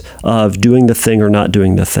caught of doing the thing or not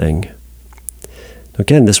doing the thing?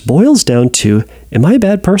 Again, this boils down to, am I a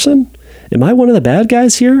bad person? Am I one of the bad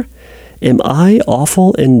guys here? Am I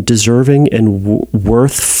awful and deserving and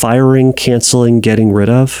worth firing, canceling, getting rid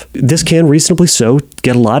of? This can reasonably so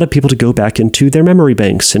get a lot of people to go back into their memory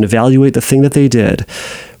banks and evaluate the thing that they did.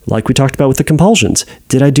 Like we talked about with the compulsions.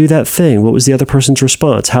 Did I do that thing? What was the other person's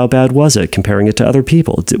response? How bad was it? Comparing it to other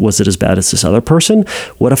people. Was it as bad as this other person?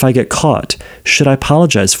 What if I get caught? Should I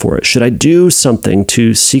apologize for it? Should I do something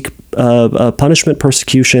to seek punishment,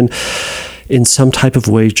 persecution, in some type of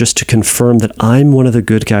way, just to confirm that I'm one of the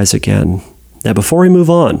good guys again? Now, before we move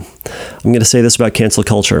on, I'm going to say this about cancel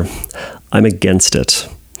culture. I'm against it.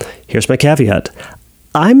 Here's my caveat.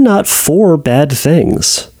 I'm not for bad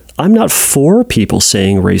things. I'm not for people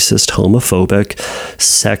saying racist, homophobic,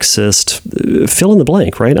 sexist, fill in the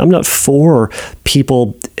blank, right? I'm not for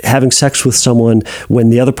people having sex with someone when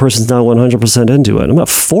the other person's not 100% into it. I'm not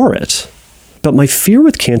for it. But my fear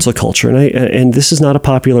with cancel culture, and this is not a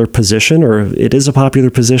popular position, or it is a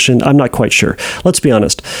popular position, I'm not quite sure. Let's be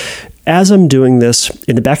honest. As I'm doing this,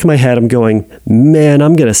 in the back of my head, I'm going, man,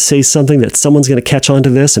 I'm going to say something that someone's going to catch on to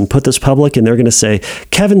this and put this public, and they're going to say,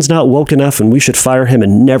 Kevin's not woke enough and we should fire him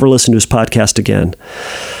and never listen to his podcast again.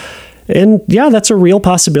 And yeah, that's a real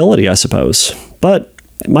possibility, I suppose. But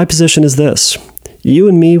my position is this. You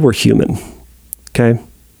and me, we're human, okay?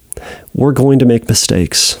 We're going to make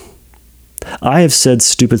mistakes. I have said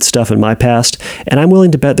stupid stuff in my past, and I'm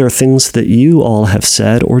willing to bet there are things that you all have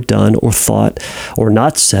said or done or thought or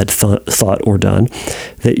not said, thought or done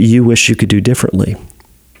that you wish you could do differently.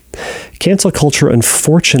 Cancel culture,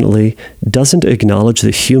 unfortunately, doesn't acknowledge the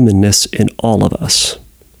humanness in all of us.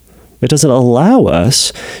 It doesn't allow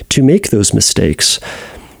us to make those mistakes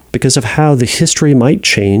because of how the history might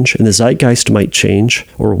change and the zeitgeist might change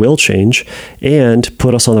or will change and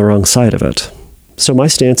put us on the wrong side of it. So my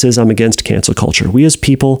stance is I'm against cancel culture. We as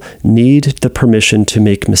people need the permission to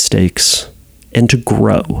make mistakes and to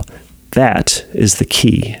grow. That is the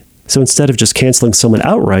key. So instead of just canceling someone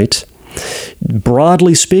outright,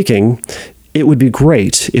 broadly speaking, it would be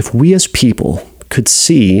great if we as people could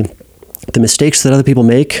see the mistakes that other people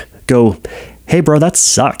make, go, hey bro, that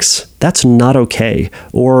sucks. That's not okay.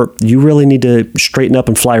 Or you really need to straighten up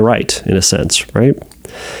and fly right, in a sense, right?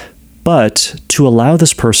 But to allow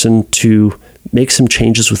this person to make some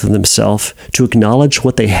changes within themselves, to acknowledge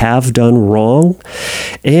what they have done wrong,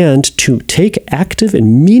 and to take active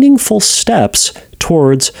and meaningful steps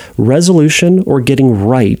towards resolution or getting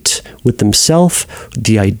right with themselves,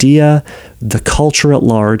 the idea, the culture at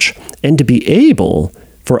large, and to be able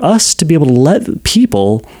for us to be able to let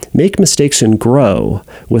people make mistakes and grow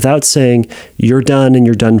without saying, you're done and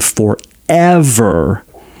you're done forever.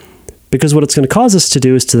 Because what it's going to cause us to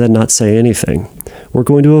do is to then not say anything. We're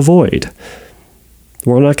going to avoid.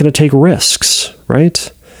 We're not going to take risks,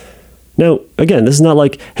 right? Now, again, this is not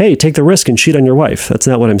like, hey, take the risk and cheat on your wife. That's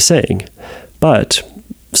not what I'm saying. But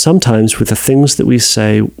sometimes with the things that we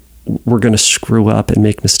say, we're going to screw up and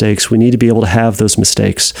make mistakes. We need to be able to have those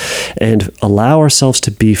mistakes and allow ourselves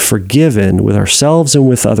to be forgiven with ourselves and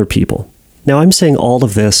with other people. Now, I'm saying all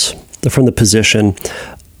of this from the position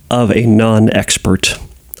of a non-expert.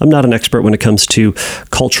 I'm not an expert when it comes to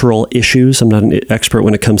cultural issues. I'm not an expert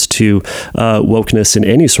when it comes to wokeness in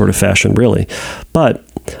any sort of fashion, really. But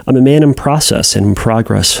I'm a man in process and in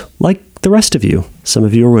progress, like the rest of you. Some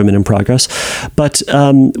of you are women in progress. But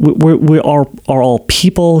we are all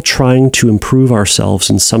people trying to improve ourselves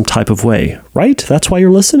in some type of way, right? That's why you're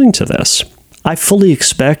listening to this. I fully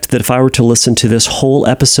expect that if I were to listen to this whole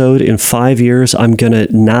episode in 5 years, I'm going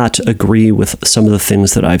to not agree with some of the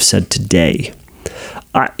things that I've said today.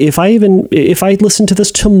 If I listen to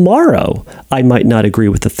this tomorrow, I might not agree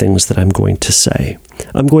with the things that I'm going to say.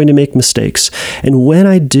 I'm going to make mistakes. And when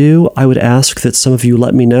I do, I would ask that some of you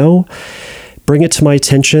let me know, bring it to my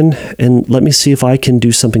attention, and let me see if I can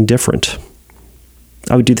do something different.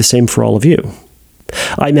 I would do the same for all of you.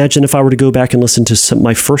 I imagine if I were to go back and listen to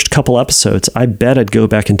my first couple episodes, I bet I'd go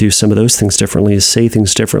back and do some of those things differently, say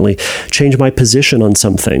things differently, change my position on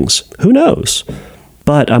some things. Who knows?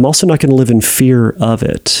 But I'm also not going to live in fear of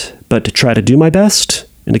it, but to try to do my best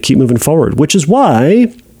and to keep moving forward, which is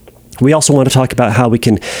why we also want to talk about how we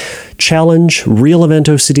can challenge real event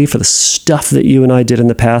OCD for the stuff that you and I did in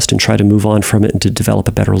the past and try to move on from it and to develop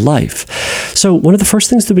a better life. So one of the first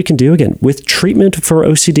things that we can do, again, with treatment for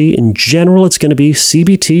OCD in general, it's going to be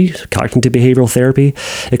CBT, cognitive behavioral therapy,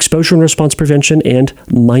 exposure and response prevention, and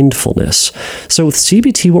mindfulness. So with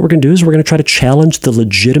CBT, what we're going to do is we're going to try to challenge the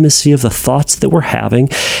legitimacy of the thoughts that we're having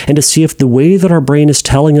and to see if the way that our brain is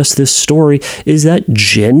telling us this story, is that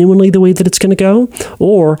genuinely the way that it's going to go?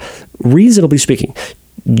 Or, reasonably speaking,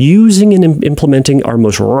 using and implementing our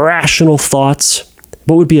most rational thoughts,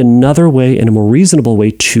 what would be another way and a more reasonable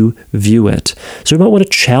way to view it? So we might want to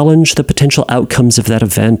challenge the potential outcomes of that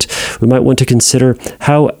event. We might want to consider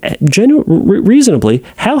how reasonably,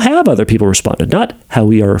 how have other people responded? Not how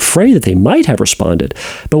we are afraid that they might have responded,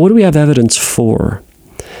 but what do we have evidence for?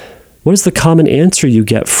 What is the common answer you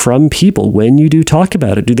get from people when you do talk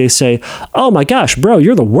about it? Do they say, oh my gosh, bro,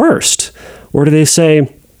 you're the worst? Or do they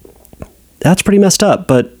say, that's pretty messed up,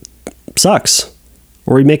 but sucks,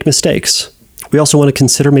 or we make mistakes? We also want to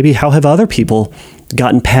consider maybe how have other people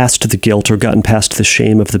gotten past the guilt or gotten past the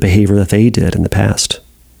shame of the behavior that they did in the past.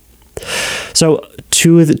 So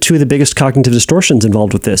two of the biggest cognitive distortions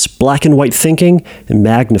involved with this: black and white thinking and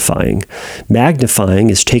magnifying. Magnifying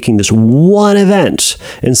is taking this one event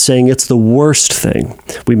and saying it's the worst thing.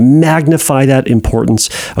 We magnify that importance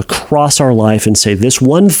across our life and say this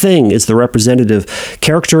one thing is the representative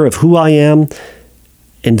character of who I am,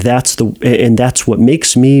 and that's what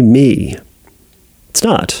makes me me. It's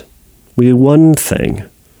not. We do one thing.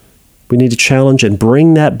 We need to challenge and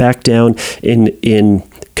bring that back down in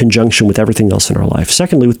conjunction with everything else in our life.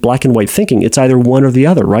 Secondly, with black and white thinking, it's either one or the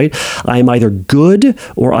other, right? I am either good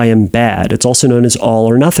or I am bad. It's also known as all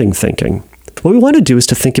or nothing thinking. What we want to do is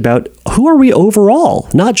to think about who are we overall,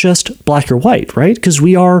 not just black or white, right? Because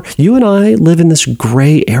you and I live in this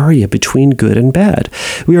gray area between good and bad.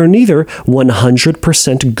 We are neither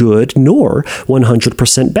 100% good nor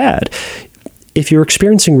 100% bad. If you're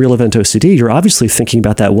experiencing real event OCD, you're obviously thinking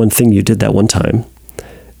about that one thing you did that one time,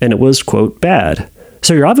 and it was, quote, bad.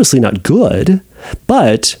 So you're obviously not good,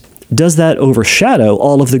 but does that overshadow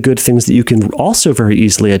all of the good things that you can also very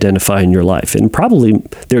easily identify in your life? And you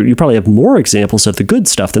probably have more examples of the good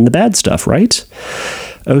stuff than the bad stuff, right?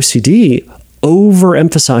 OCD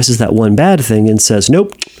overemphasizes that one bad thing and says,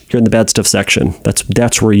 nope, you're in the bad stuff section.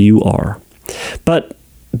 That's where you are. But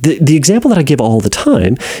the example that I give all the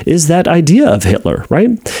time is that idea of Hitler,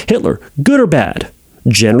 right? Hitler, good or bad?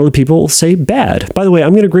 Generally, people say bad. By the way,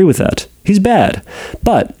 I'm going to agree with that. He's bad.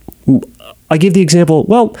 But I give the example,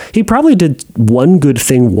 well, he probably did one good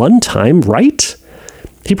thing one time, right?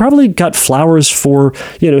 He probably got flowers for,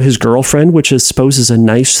 his girlfriend, which I suppose is a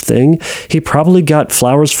nice thing. He probably got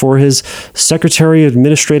flowers for his secretary,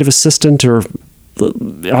 administrative assistant, or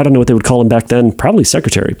I don't know what they would call him back then, probably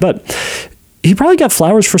secretary. But he probably got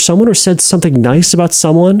flowers for someone or said something nice about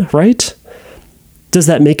someone, right? Does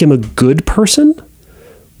that make him a good person?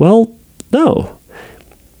 Well, no.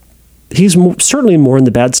 He's certainly more in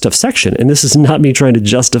the bad stuff section, and this is not me trying to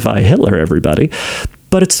justify Hitler, everybody,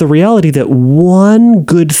 but it's the reality that one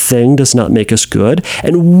good thing does not make us good,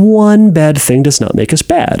 and one bad thing does not make us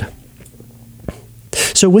bad.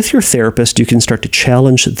 So with your therapist, you can start to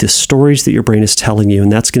challenge the stories that your brain is telling you,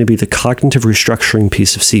 and that's going to be the cognitive restructuring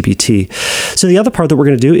piece of CBT. So the other part that we're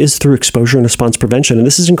going to do is through exposure and response prevention, and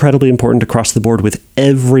this is incredibly important across the board with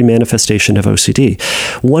every manifestation of OCD.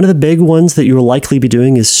 One of the big ones that you will likely be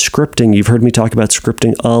doing is scripting. You've heard me talk about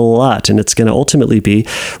scripting a lot, and it's going to ultimately be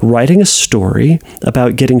writing a story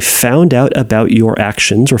about getting found out about your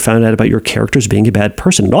actions or found out about your characters being a bad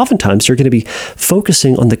person. And oftentimes, you're going to be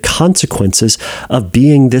focusing on the consequences of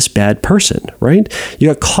being this bad person, right? You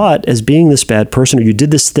got caught as being this bad person, or you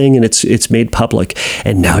did this thing and it's made public,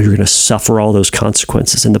 and now you're going to suffer all those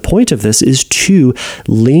consequences. And the point of this is to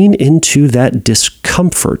lean into that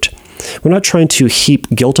discomfort. We're not trying to heap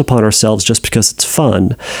guilt upon ourselves just because it's fun,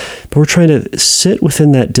 but we're trying to sit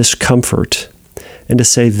within that discomfort and to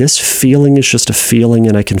say, this feeling is just a feeling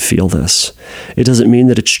and I can feel this. It doesn't mean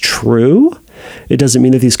that it's true. It doesn't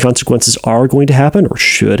mean that these consequences are going to happen or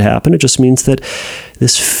should happen. It just means that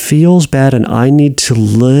this feels bad and I need to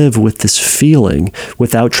live with this feeling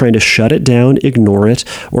without trying to shut it down, ignore it,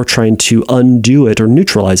 or trying to undo it or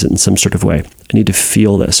neutralize it in some sort of way. I need to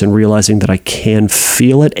feel this and realizing that I can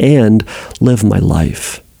feel it and live my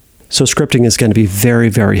life. So scripting is going to be very,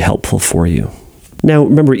 very helpful for you. Now,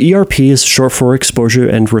 remember, ERP is short for exposure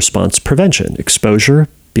and response prevention. Exposure,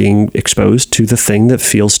 being exposed to the thing that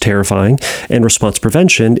feels terrifying, and response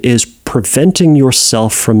prevention is preventing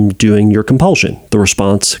yourself from doing your compulsion. The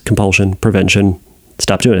response, compulsion, prevention,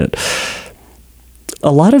 stop doing it.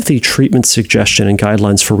 A lot of the treatment suggestion and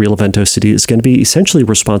guidelines for real event OCD is going to be essentially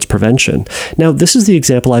response prevention. Now, this is the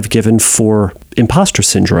example I've given for imposter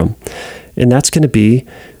syndrome, and that's going to be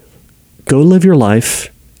go live your life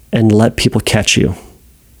and let people catch you.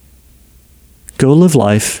 Go live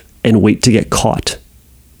life and wait to get caught.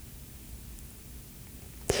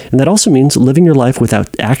 And that also means living your life without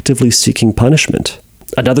actively seeking punishment.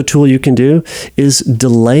 Another tool you can do is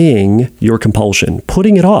delaying your compulsion,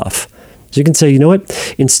 putting it off. So you can say, you know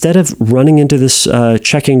what, instead of running into this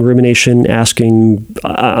checking, rumination, asking,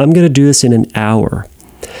 I'm going to do this in an hour.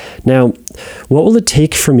 Now, what will it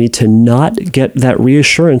take for me to not get that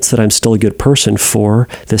reassurance that I'm still a good person for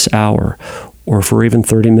this hour, or for even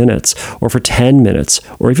 30 minutes, or for 10 minutes,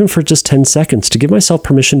 or even for just 10 seconds, to give myself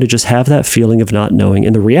permission to just have that feeling of not knowing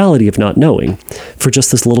and the reality of not knowing for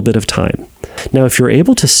just this little bit of time? Now, if you're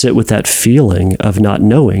able to sit with that feeling of not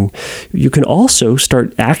knowing, you can also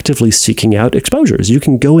start actively seeking out exposures. You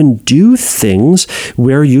can go and do things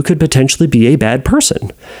where you could potentially be a bad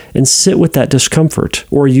person and sit with that discomfort.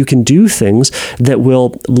 Or you can do things that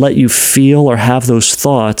will let you feel or have those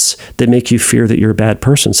thoughts that make you fear that you're a bad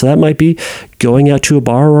person. So that might be going out to a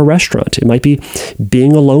bar or a restaurant. It might be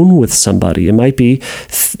being alone with somebody. It might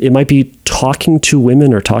be talking to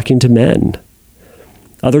women or talking to men.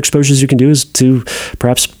 Other exposures you can do is to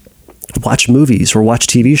perhaps watch movies or watch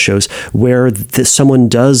TV shows where someone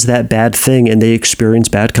does that bad thing and they experience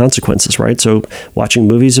bad consequences, right? So watching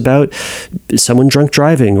movies about someone drunk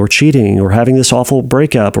driving or cheating or having this awful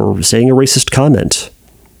breakup or saying a racist comment,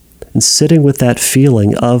 and sitting with that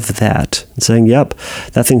feeling of that and saying, yep,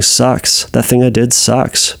 that thing sucks. That thing I did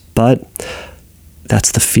sucks. But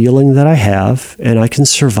that's the feeling that I have, and I can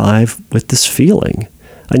survive with this feeling.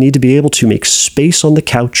 I need to be able to make space on the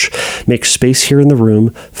couch, make space here in the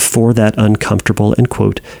room for that uncomfortable and,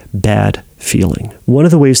 quote, bad feeling. One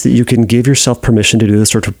of the ways that you can give yourself permission to do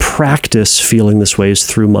this or to practice feeling this way is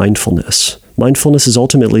through mindfulness. Mindfulness is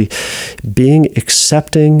ultimately being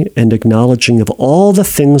accepting and acknowledging of all the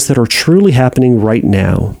things that are truly happening right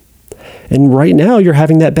now. And right now, you're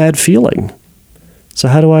having that bad feeling. So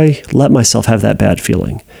how do I let myself have that bad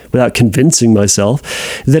feeling without convincing myself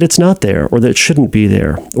that it's not there or that it shouldn't be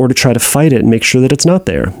there, or to try to fight it and make sure that it's not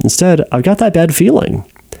there? Instead, I've got that bad feeling.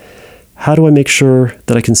 How do I make sure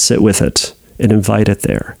that I can sit with it and invite it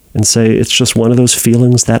there and say, it's just one of those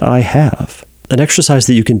feelings that I have? An exercise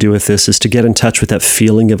that you can do with this is to get in touch with that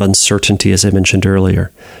feeling of uncertainty, as I mentioned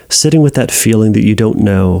earlier. Sitting with that feeling that you don't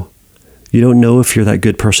know. You don't know if you're that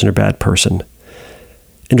good person or bad person.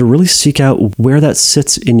 And to really seek out where that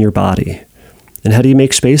sits in your body. And how do you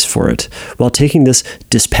make space for it while taking this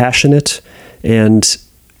dispassionate and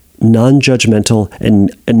non-judgmental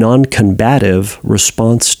and non-combative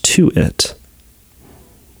response to it.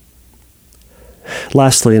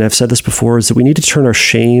 Lastly, and I've said this before, is that we need to turn our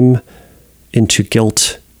shame into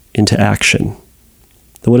guilt, into action.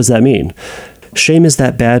 What does that mean? Shame is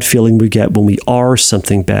that bad feeling we get when we are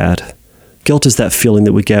something bad. Guilt is that feeling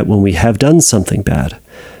that we get when we have done something bad.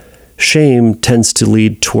 Shame tends to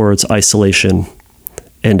lead towards isolation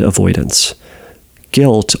and avoidance.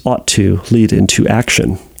 Guilt ought to lead into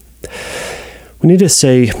action. We need to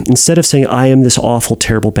say, instead of saying, I am this awful,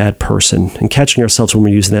 terrible, bad person, and catching ourselves when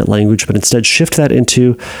we're using that language, but instead shift that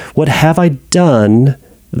into, what have I done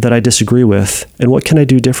that I disagree with, and what can I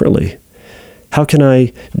do differently? How can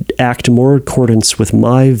I act more in accordance with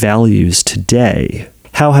my values today?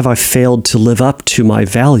 How have I failed to live up to my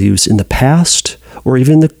values in the past, or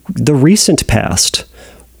even the recent past?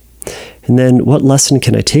 And then what lesson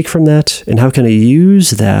can I take from that, and how can I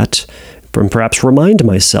use that, and perhaps remind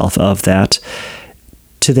myself of that,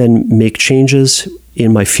 to then make changes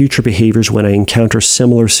in my future behaviors when I encounter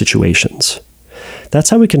similar situations? That's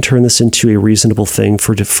how we can turn this into a reasonable thing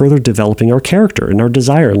for further developing our character and our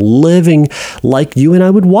desire, and living like you and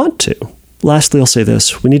I would want to. Lastly, I'll say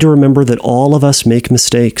this. We need to remember that all of us make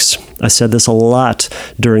mistakes. I said this a lot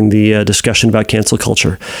during the discussion about cancel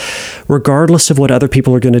culture. Regardless of what other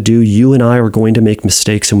people are going to do, you and I are going to make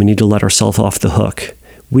mistakes, and we need to let ourselves off the hook.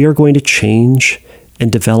 We are going to change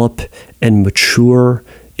and develop and mature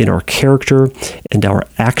in our character and our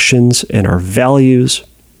actions and our values.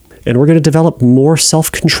 And we're going to develop more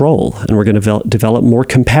self-control, and we're going to develop more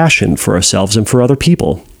compassion for ourselves and for other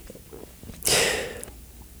people.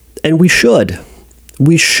 And we shouldn't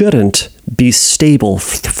be stable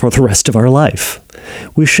for the rest of our life.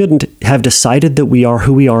 We shouldn't have decided that we are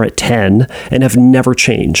who we are at 10 and have never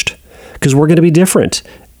changed, because we're going to be different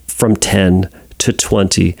from 10 to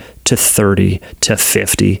 20 to 30 to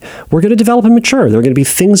 50. We're going to develop and mature. There are going to be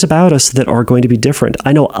things about us that are going to be different.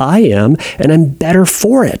 I know I am, and I'm better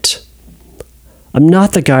for it. I'm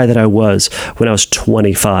not the guy that I was when I was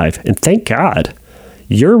 25, and thank God.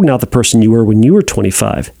 You're not the person you were when you were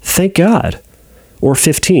 25. Thank God. Or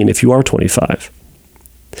 15 if you are 25.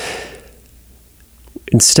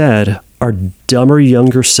 Instead, our dumber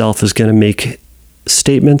younger self is going to make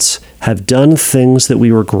statements, have done things that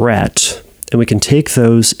we regret, and we can take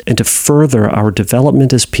those and to further our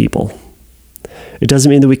development as people. It doesn't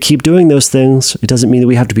mean that we keep doing those things. It doesn't mean that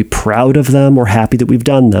we have to be proud of them or happy that we've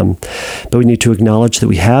done them. But we need to acknowledge that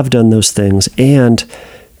we have done those things, and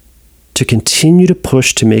to continue to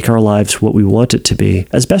push to make our lives what we want it to be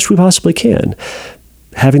as best we possibly can.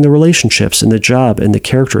 Having the relationships and the job and the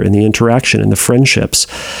character and the interaction and the friendships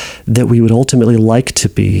that we would ultimately like to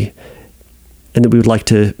be, and that we would like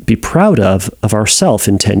to be proud of ourselves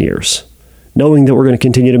in 10 years. Knowing that we're going to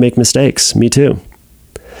continue to make mistakes. Me too.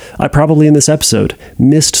 I probably in this episode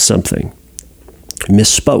missed something.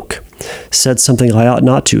 misspoke, said something I ought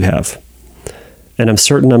not to have. And I'm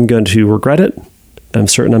certain I'm going to regret it. I'm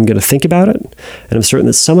certain I'm going to think about it. And I'm certain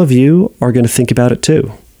that some of you are going to think about it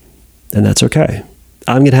too. And that's okay.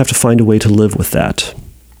 I'm going to have to find a way to live with that.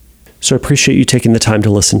 So I appreciate you taking the time to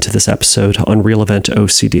listen to this episode on Real Event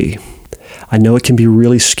OCD. I know it can be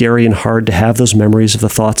really scary and hard to have those memories of the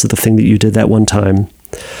thoughts of the thing that you did that one time.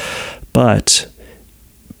 But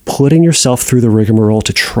putting yourself through the rigmarole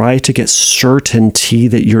to try to get certainty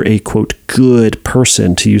that you're a, quote, good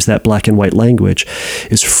person, to use that black and white language,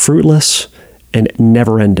 is fruitless and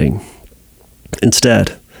never-ending.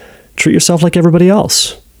 Instead, treat yourself like everybody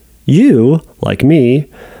else. You, like me,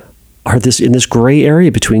 are in this gray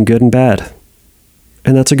area between good and bad.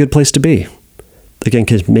 And that's a good place to be. Again,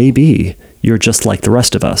 because maybe you're just like the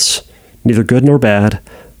rest of us. Neither good nor bad,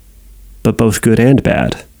 but both good and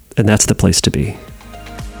bad. And that's the place to be.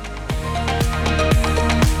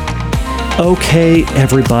 Okay,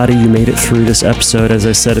 everybody, you made it through this episode. As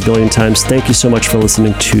I said a billion times, thank you so much for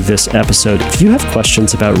listening to this episode. If you have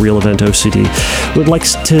questions about Real Event OCD, would like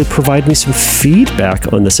to provide me some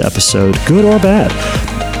feedback on this episode, good or bad,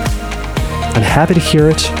 I'm happy to hear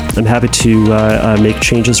it. I'm happy to make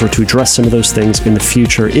changes or to address some of those things in the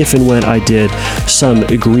future if and when I did some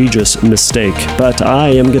egregious mistake. But I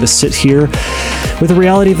am going to sit here with the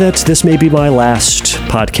reality that this may be my last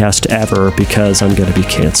podcast ever because I'm going to be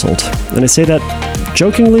canceled. And I say that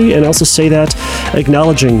jokingly and also say that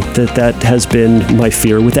acknowledging that has been my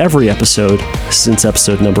fear with every episode since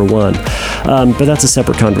episode number 1. But that's a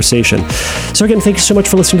separate conversation. So again, thank you so much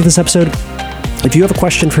for listening to this episode. If you have a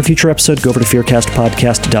question for a future episode, go over to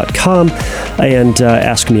fearcastpodcast.com and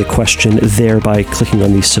ask me a question there by clicking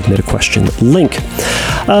on the Submit a Question link.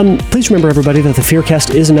 Please remember, everybody, that the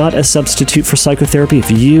Fearcast is not a substitute for psychotherapy. If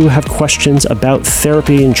you have questions about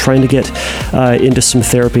therapy and trying to get into some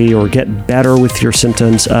therapy or get better with your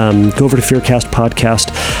symptoms, go over to Fearcast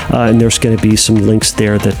Podcast, and there's going to be some links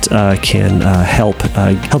there that can help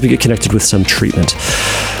you get connected with some treatment.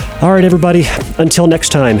 All right, everybody, until next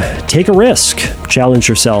time, take a risk, challenge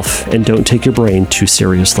yourself, and don't take your brain too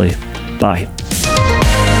seriously. Bye.